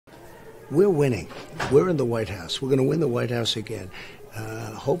we're winning. We're in the White House. We're going to win the White House again.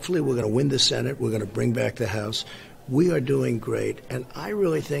 Hopefully we're going to win the Senate. We're going to bring back the House. We are doing great. And I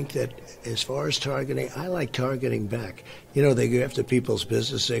really think that as far as targeting, I like targeting back. You know, they go after people's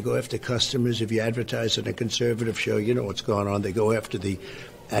business. They go after customers. If you advertise on a conservative show, you know what's going on. They go after the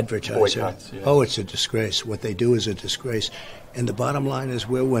advertiser. Boycotts, yeah. Oh, it's a disgrace. What they do is a disgrace. And the bottom line is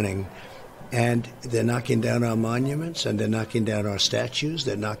we're winning. And they're knocking down our monuments, and they're knocking down our statues.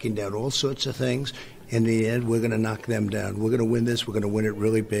 They're knocking down all sorts of things. In the end, we're going to knock them down. We're going to win this. We're going to win it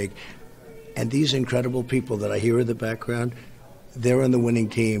really big. And these incredible people that I hear in the background, they're on the winning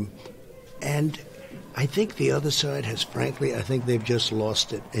team. And I think the other side has, frankly, I think they've just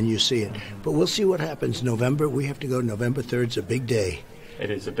lost it, and you see it. But we'll see what happens. November, we have to go. November 3rd is a big day. It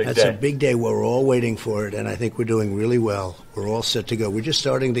is a big day. That's a big day. We're all waiting for it, and I think we're doing really well. We're all set to go. We're just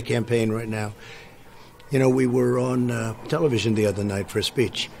starting the campaign right now. You know, we were on television the other night for a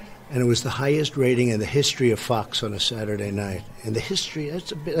speech, and it was the highest rating in the history of Fox on a Saturday night. And the history,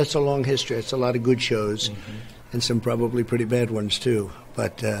 that's a long history. It's a lot of good shows, and some probably pretty bad ones, too.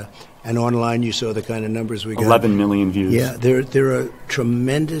 But and online, you saw the kind of numbers we got. 11 million views. Yeah, there's a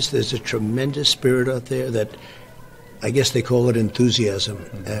tremendous spirit out there that I guess they call it enthusiasm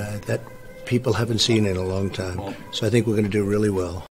that people haven't seen in a long time. So I think we're going to do really well.